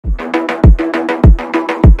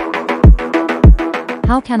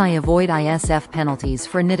How can I avoid ISF penalties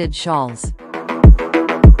for knitted shawls?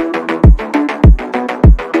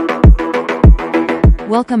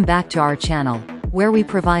 Welcome back to our channel, where we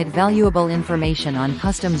provide valuable information on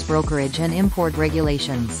customs brokerage and import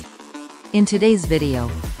regulations. In today's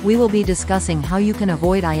video, we will be discussing how you can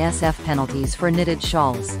avoid ISF penalties for knitted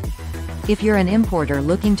shawls. If you're an importer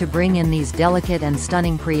looking to bring in these delicate and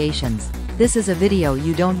stunning creations, this is a video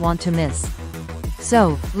you don't want to miss.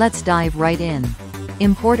 So, let's dive right in.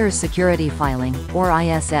 Importer's security filing, or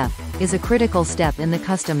ISF, is a critical step in the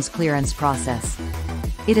customs clearance process.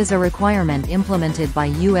 It is a requirement implemented by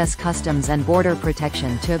U.S. Customs and Border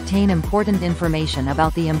Protection to obtain important information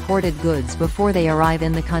about the imported goods before they arrive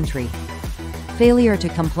in the country. Failure to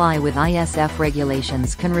comply with ISF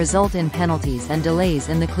regulations can result in penalties and delays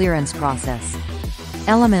in the clearance process.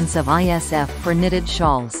 Elements of ISF for knitted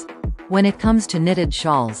shawls. When it comes to knitted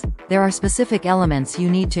shawls, there are specific elements you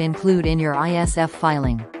need to include in your ISF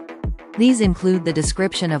filing. These include the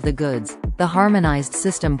description of the goods, the harmonized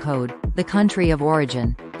system code, the country of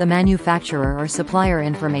origin, the manufacturer or supplier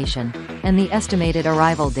information, and the estimated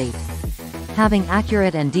arrival date. Having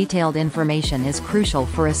accurate and detailed information is crucial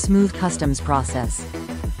for a smooth customs process.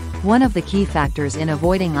 One of the key factors in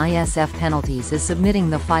avoiding ISF penalties is submitting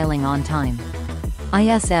the filing on time.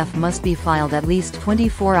 ISF must be filed at least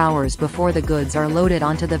 24 hours before the goods are loaded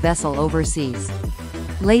onto the vessel overseas.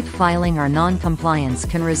 Late filing or non-compliance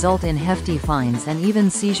can result in hefty fines and even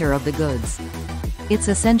seizure of the goods. It's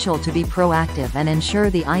essential to be proactive and ensure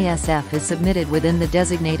the ISF is submitted within the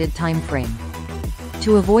designated time frame.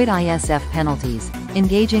 To avoid ISF penalties,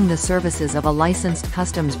 engaging the services of a licensed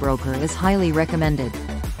customs broker is highly recommended.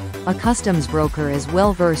 A customs broker is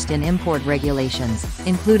well versed in import regulations,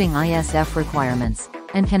 including ISF requirements,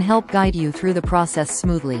 and can help guide you through the process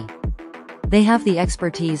smoothly. They have the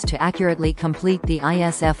expertise to accurately complete the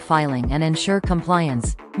ISF filing and ensure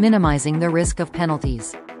compliance, minimizing the risk of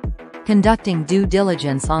penalties. Conducting due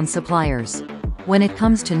diligence on suppliers. When it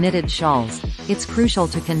comes to knitted shawls, it's crucial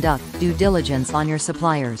to conduct due diligence on your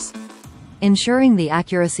suppliers. Ensuring the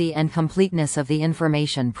accuracy and completeness of the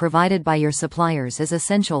information provided by your suppliers is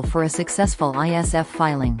essential for a successful ISF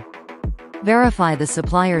filing. Verify the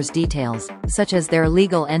supplier's details, such as their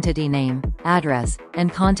legal entity name, address,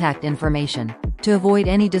 and contact information, to avoid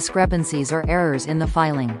any discrepancies or errors in the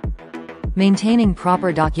filing. Maintaining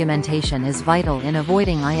proper documentation is vital in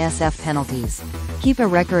avoiding ISF penalties. Keep a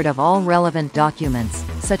record of all relevant documents,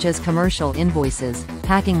 such as commercial invoices,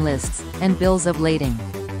 packing lists, and bills of lading.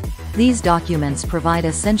 These documents provide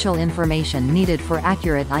essential information needed for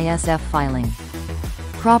accurate ISF filing.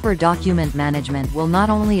 Proper document management will not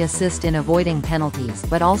only assist in avoiding penalties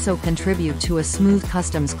but also contribute to a smooth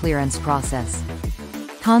customs clearance process.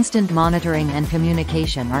 Constant monitoring and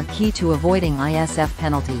communication are key to avoiding ISF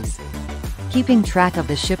penalties. Keeping track of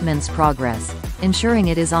the shipment's progress, ensuring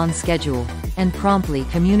it is on schedule, and promptly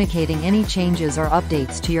communicating any changes or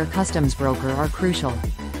updates to your customs broker are crucial.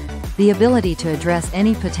 The ability to address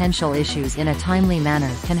any potential issues in a timely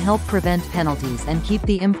manner can help prevent penalties and keep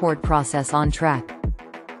the import process on track.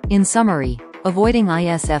 In summary, avoiding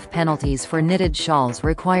ISF penalties for knitted shawls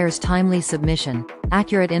requires timely submission,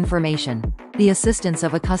 accurate information, the assistance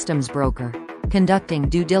of a customs broker, conducting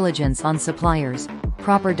due diligence on suppliers,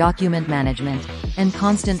 proper document management, and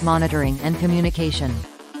constant monitoring and communication.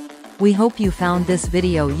 We hope you found this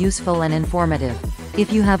video useful and informative.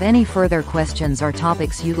 If you have any further questions or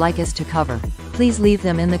topics you'd like us to cover, please leave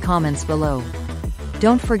them in the comments below.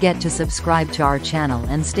 Don't forget to subscribe to our channel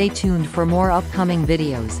and stay tuned for more upcoming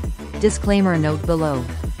videos. Disclaimer note below.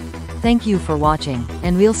 Thank you for watching,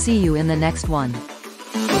 and we'll see you in the next one.